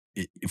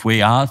if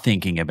we are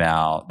thinking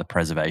about the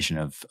preservation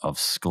of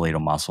skeletal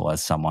muscle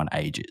as someone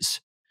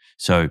ages,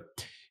 so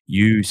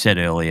you said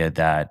earlier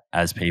that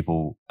as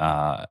people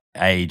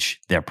age,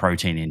 their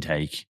protein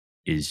intake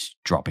is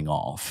dropping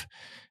off.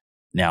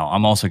 Now,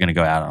 I'm also going to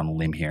go out on a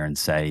limb here and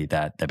say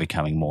that they're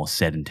becoming more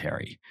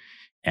sedentary.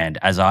 And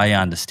as I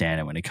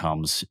understand it, when it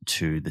comes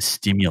to the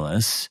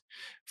stimulus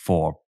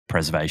for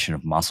preservation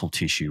of muscle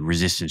tissue,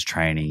 resistance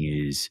training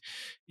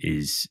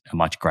is a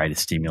much greater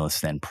stimulus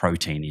than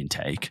protein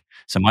intake.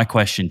 So my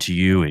question to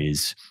you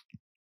is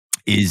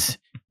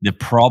the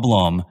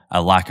problem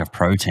a lack of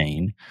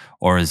protein,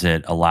 or is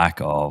it a lack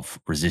of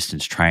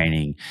resistance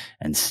training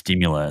and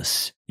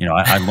stimulus?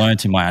 I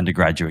learned in my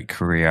undergraduate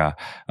career,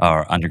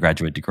 or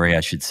undergraduate degree,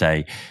 I should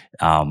say,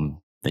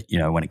 that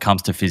when it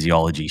comes to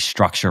physiology,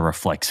 structure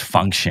reflects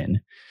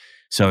function.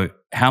 So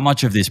how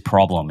much of this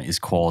problem is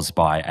caused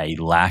by a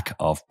lack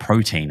of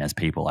protein as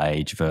people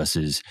age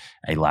versus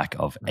a lack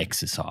of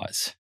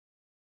exercise?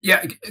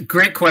 Yeah,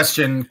 great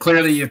question.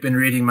 Clearly, you've been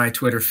reading my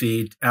Twitter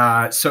feed.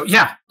 So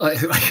yeah,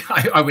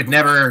 I would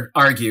never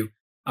argue.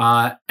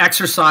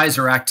 Exercise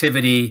or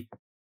activity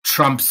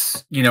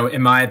trumps,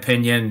 in my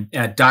opinion,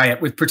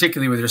 diet,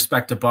 particularly with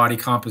respect to body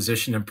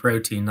composition and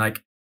protein,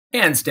 like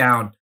hands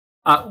down.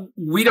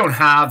 We don't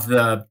have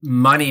the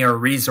money or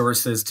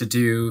resources to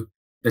do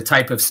the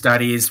type of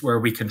studies where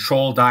we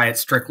control diet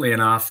strictly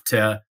enough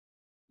to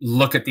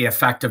look at the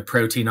effect of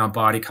protein on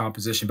body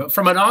composition. But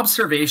from an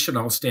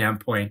observational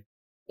standpoint,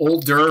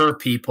 older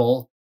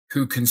people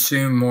who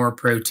consume more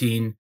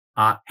protein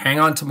hang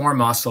on to more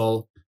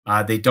muscle.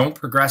 They don't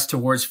progress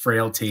towards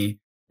frailty.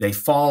 They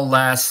fall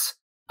less.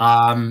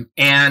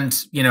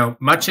 And,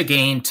 much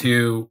again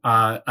to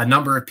a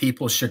number of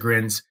people's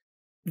chagrins,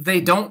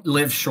 they don't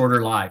live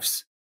shorter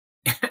lives.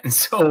 And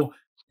so,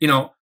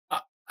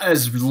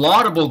 as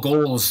laudable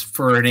goals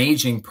for an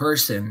aging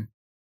person,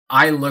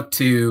 I look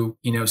to,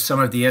 some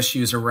of the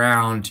issues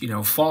around,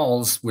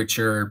 falls, which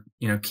are,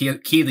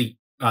 key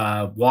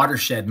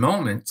watershed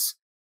moments,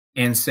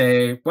 and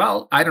say,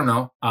 well, I don't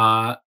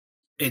know.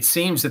 It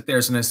seems that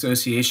there's an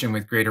association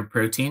with greater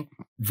protein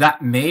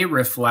that may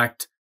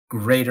reflect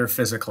greater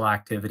physical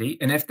activity.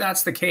 And if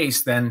that's the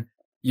case, then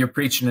you're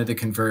preaching to the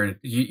converted.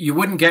 You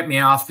wouldn't get me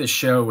off this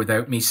show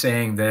without me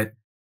saying that,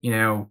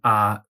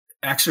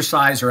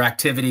 exercise or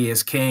activity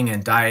is king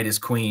and diet is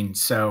queen.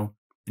 So,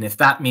 and if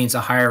that means a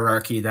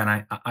hierarchy,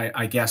 then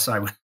I guess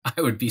I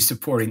would be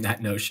supporting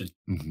that notion.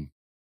 Mm-hmm.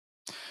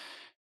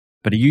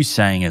 But are you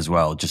saying as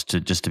well, just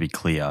to be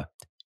clear,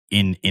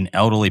 in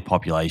elderly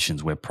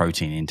populations where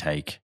protein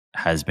intake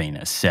has been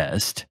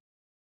assessed,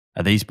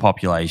 are these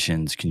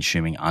populations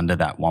consuming under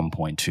that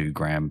 1.2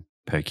 gram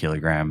per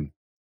kilogram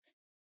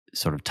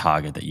sort of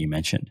target that you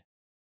mentioned?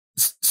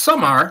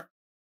 Some are.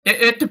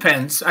 It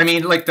depends. I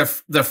mean, like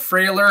the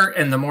frailer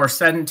and the more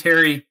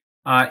sedentary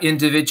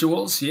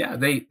individuals, yeah,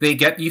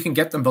 you can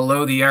get them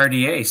below the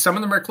RDA. Some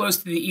of them are close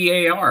to the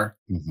EAR.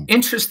 Mm-hmm.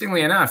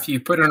 Interestingly enough, you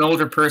put an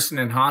older person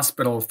in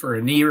hospital for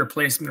a knee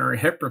replacement or a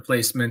hip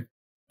replacement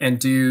and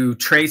do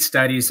trace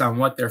studies on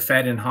what they're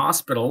fed in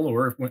hospital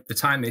or what the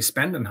time they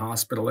spend in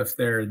hospital if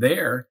they're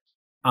there.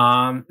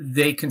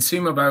 They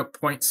consume about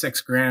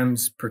 0.6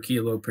 grams per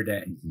kilo per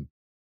day.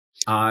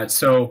 Mm-hmm.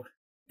 So,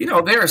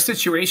 there are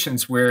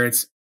situations where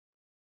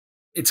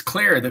it's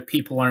clear that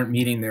people aren't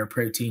meeting their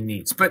protein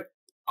needs. But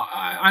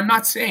I'm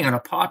not saying on a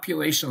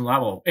population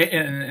level,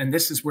 and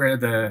this is where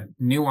the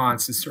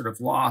nuance is sort of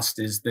lost,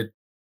 is that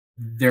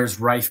there's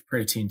rife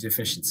protein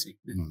deficiency.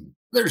 Mm-hmm.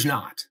 There's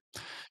not.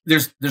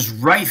 There's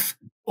rife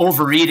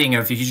overeating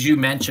of, as you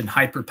mentioned,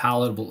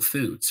 hyperpalatable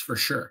foods, for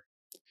sure.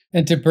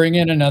 And to bring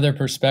in another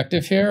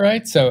perspective here,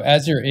 right? So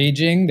as you're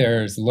aging,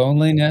 there's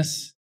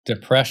loneliness,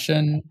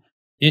 depression,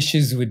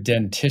 issues with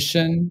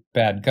dentition,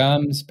 bad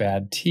gums,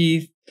 bad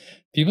teeth.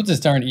 People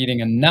just aren't eating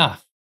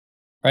enough,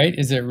 right?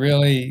 Is it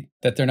really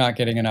that they're not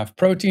getting enough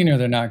protein, or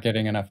they're not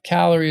getting enough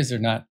calories, they're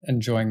not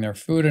enjoying their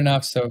food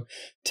enough? So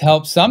to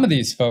help some of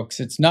these folks,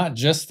 it's not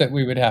just that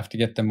we would have to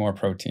get them more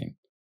protein.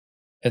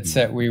 It's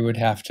that we would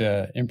have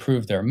to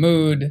improve their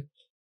mood,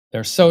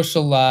 their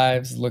social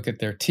lives, look at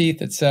their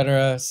teeth,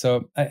 etc.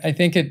 So I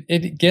think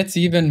it gets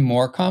even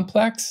more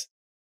complex.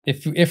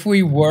 If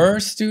we were,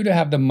 Stu, to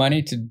have the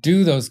money to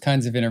do those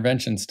kinds of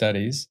intervention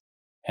studies,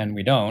 and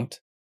we don't,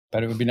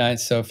 but it would be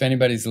nice. So if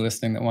anybody's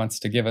listening that wants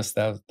to give us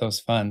those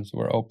funds,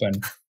 we're open.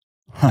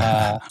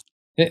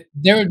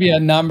 There would be a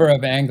number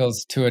of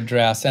angles to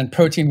address, and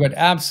protein would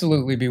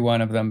absolutely be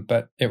one of them,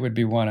 but it would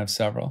be one of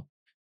several.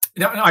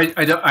 No,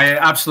 I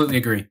absolutely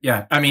agree.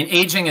 Yeah. I mean,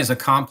 aging is a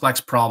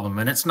complex problem,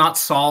 and it's not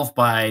solved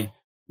by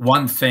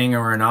one thing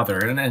or another.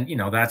 And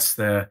that's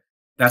the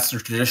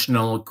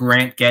traditional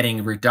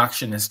grant-getting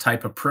reductionist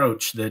type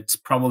approach that's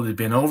probably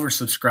been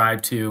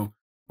oversubscribed to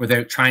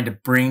without trying to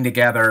bring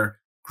together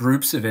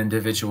groups of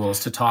individuals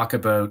to talk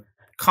about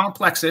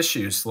complex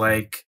issues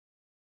like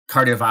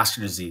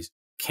cardiovascular disease,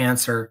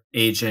 cancer,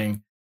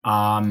 aging,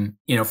 from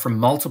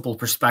multiple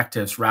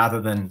perspectives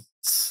rather than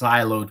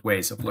siloed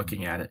ways of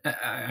looking at it.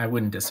 I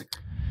wouldn't disagree.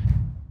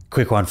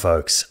 Quick one,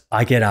 folks.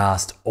 I get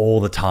asked all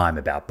the time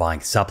about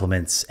buying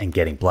supplements and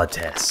getting blood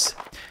tests.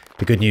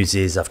 The good news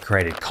is I've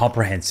created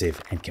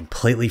comprehensive and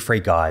completely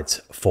free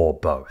guides for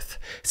both.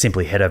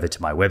 Simply head over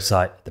to my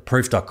website,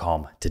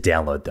 theproof.com, to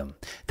download them.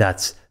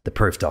 That's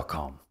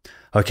theproof.com.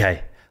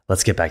 Okay,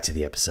 let's get back to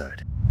the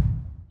episode.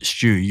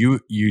 Stu,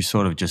 you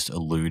sort of just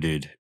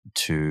alluded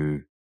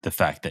to the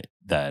fact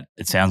that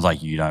it sounds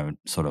like you don't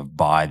sort of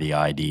buy the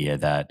idea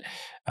that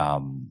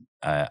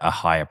a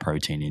higher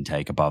protein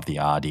intake above the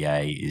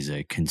RDA is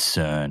a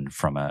concern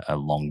from a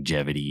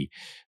longevity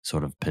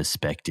sort of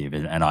perspective,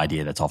 an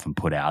idea that's often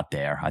put out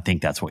there. I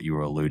think that's what you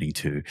were alluding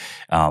to.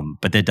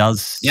 But there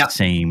does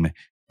seem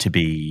to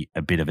be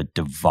a bit of a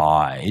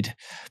divide.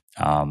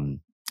 And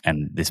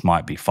this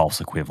might be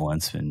false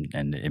equivalence, and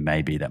it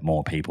may be that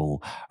more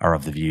people are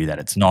of the view that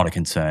it's not a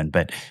concern,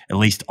 but at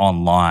least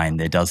online,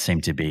 there does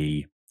seem to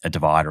be a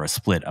divide or a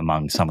split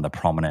among some of the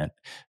prominent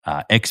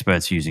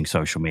experts using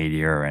social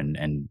media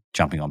and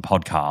jumping on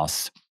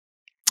podcasts.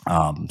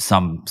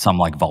 Some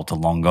like Volta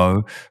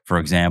Longo, for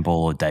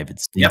example, or David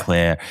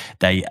Sinclair,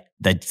 they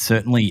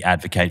certainly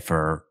advocate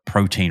for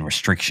protein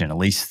restriction, at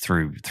least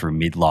through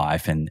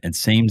midlife, and it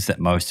seems that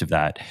most of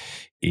that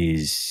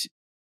is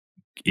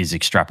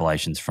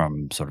extrapolations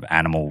from sort of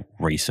animal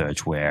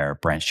research where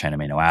branched chain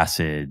amino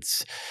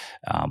acids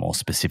or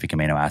specific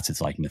amino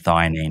acids like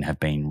methionine have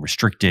been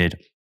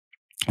restricted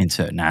in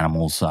certain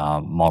animals,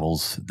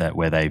 models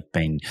where they've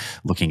been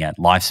looking at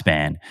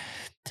lifespan.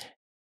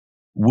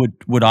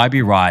 Would I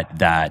be right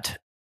that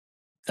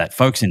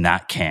folks in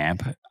that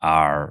camp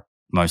are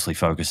mostly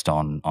focused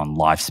on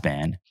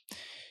lifespan,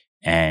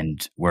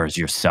 and whereas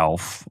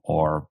yourself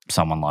or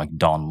someone like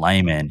Don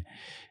Layman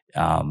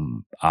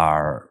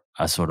are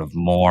sort of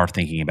more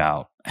thinking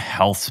about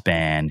health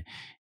span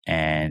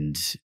and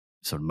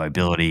sort of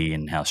mobility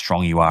and how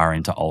strong you are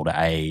into older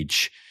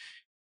age?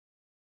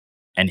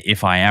 And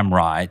if I am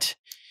right,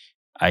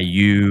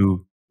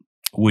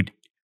 would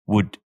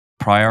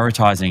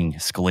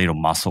prioritizing skeletal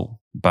muscle,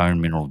 bone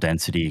mineral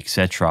density,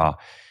 etc.,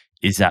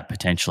 is that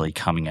potentially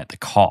coming at the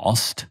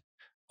cost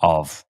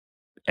of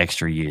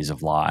extra years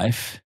of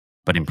life,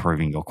 but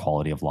improving your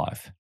quality of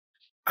life?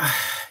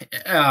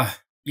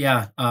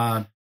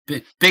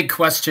 Big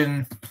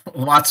question,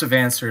 lots of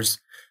answers.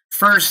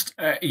 First,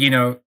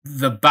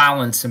 the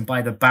balance, and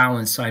by the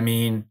balance, I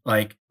mean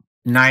like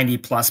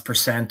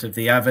 90+% of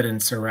the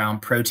evidence around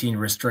protein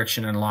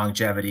restriction and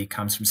longevity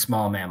comes from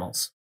small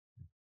mammals.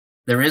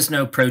 There is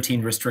no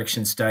protein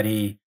restriction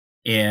study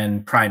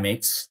in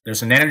primates.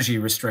 There's an energy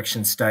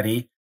restriction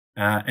study,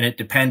 and it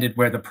depended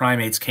where the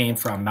primates came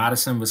from,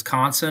 Madison,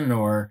 Wisconsin,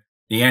 or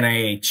the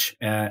NIH.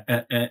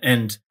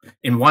 And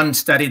in one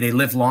study, they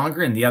lived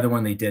longer, and the other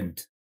one, they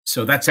didn't.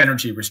 So that's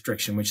energy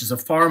restriction, which is a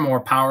far more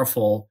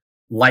powerful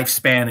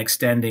lifespan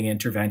extending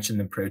intervention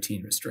than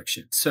protein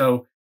restriction.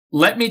 So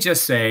let me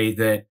just say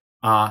that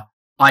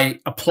I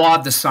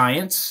applaud the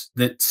science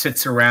that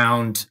sits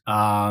around,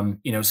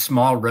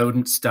 small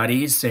rodent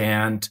studies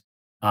and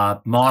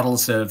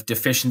models of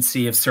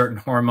deficiency of certain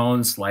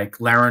hormones like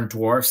Laron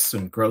dwarfs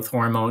and growth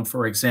hormone,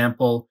 for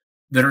example,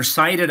 that are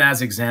cited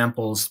as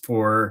examples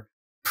for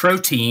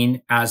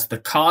protein as the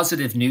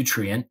causative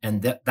nutrient.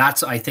 And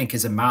that's, I think,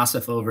 is a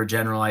massive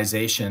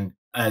overgeneralization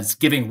as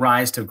giving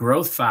rise to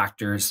growth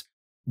factors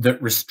that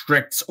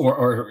restricts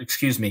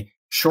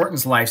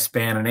shortens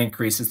lifespan and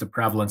increases the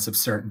prevalence of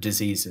certain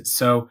diseases.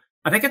 So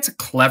I think it's a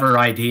clever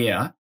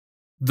idea.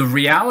 The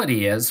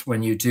reality is,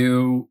 when you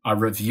do a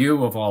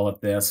review of all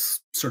of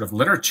this sort of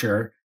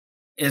literature,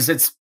 is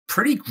it's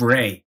pretty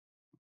gray.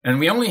 And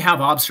we only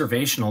have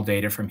observational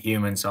data from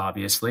humans,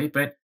 obviously,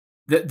 but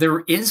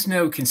there is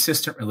no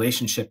consistent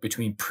relationship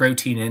between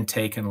protein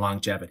intake and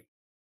longevity.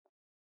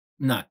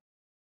 None.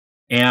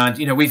 And,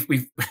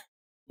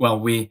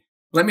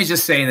 let me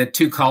just say that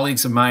two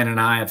colleagues of mine and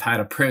I have had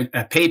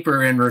a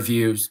paper in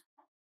reviews.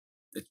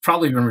 It's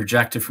probably been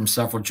rejected from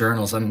several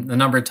journals. And the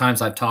number of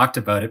times I've talked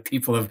about it,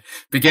 people are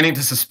beginning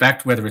to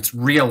suspect whether it's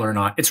real or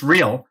not. It's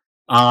real,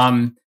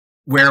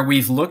 where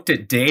we've looked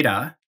at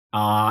data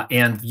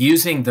and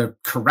using the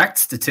correct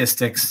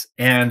statistics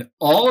and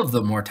all of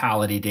the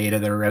mortality data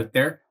that are out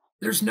there,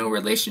 there's no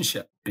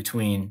relationship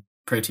between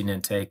protein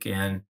intake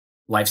and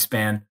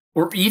lifespan,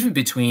 or even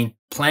between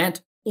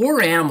plant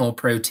or animal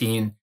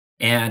protein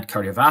and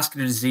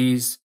cardiovascular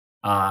disease,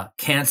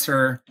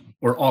 cancer,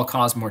 or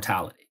all-cause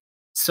mortality.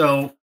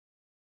 So,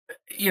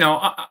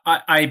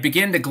 I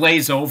begin to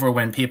glaze over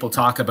when people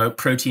talk about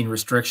protein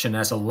restriction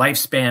as a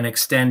lifespan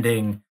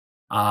extending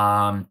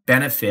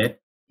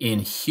benefit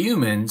in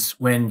humans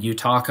when you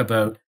talk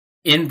about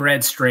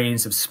inbred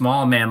strains of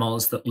small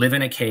mammals that live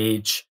in a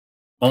cage,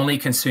 only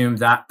consume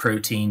that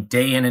protein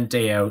day in and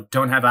day out,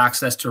 don't have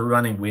access to a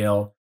running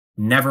wheel,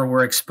 never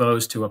were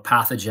exposed to a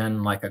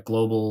pathogen like a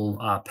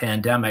global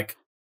pandemic,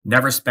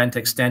 never spent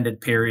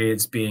extended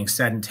periods being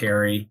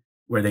sedentary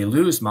where they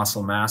lose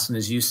muscle mass. And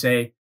as you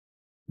say,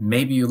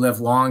 maybe you live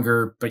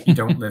longer, but you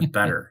don't live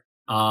better.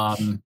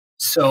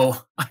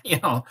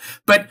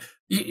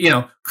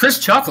 Chris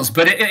chuckles,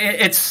 but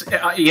it's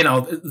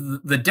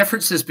the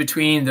differences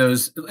between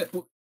those.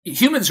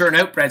 humans are an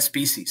outbred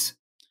species.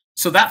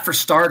 So that, for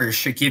starters,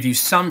 should give you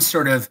some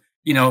sort of,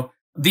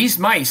 these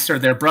mice are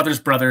their brothers,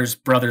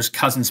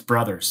 cousins,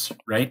 brothers,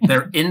 right?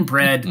 They're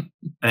inbred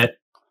at,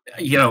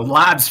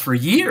 labs for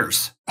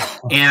years.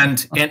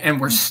 And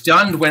we're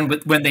stunned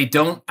when they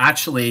don't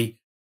actually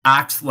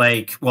act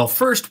like, well,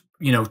 first,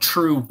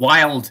 true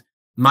wild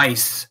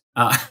mice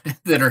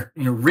that are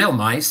real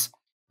mice,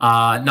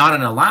 not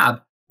in a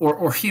lab,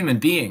 or human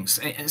beings.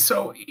 And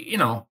so,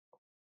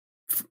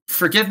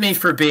 forgive me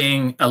for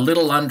being a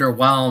little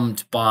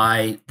underwhelmed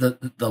by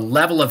the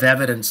level of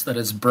evidence that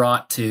is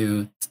brought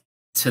to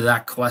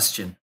that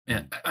question.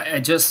 And I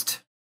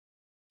just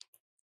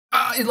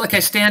I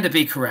stand to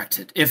be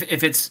corrected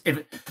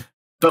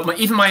but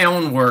even my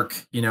own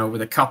work,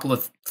 with a couple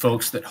of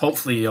folks that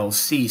hopefully you'll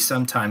see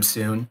sometime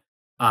soon,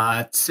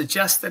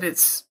 suggests that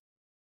it's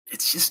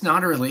just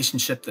not a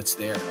relationship that's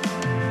there.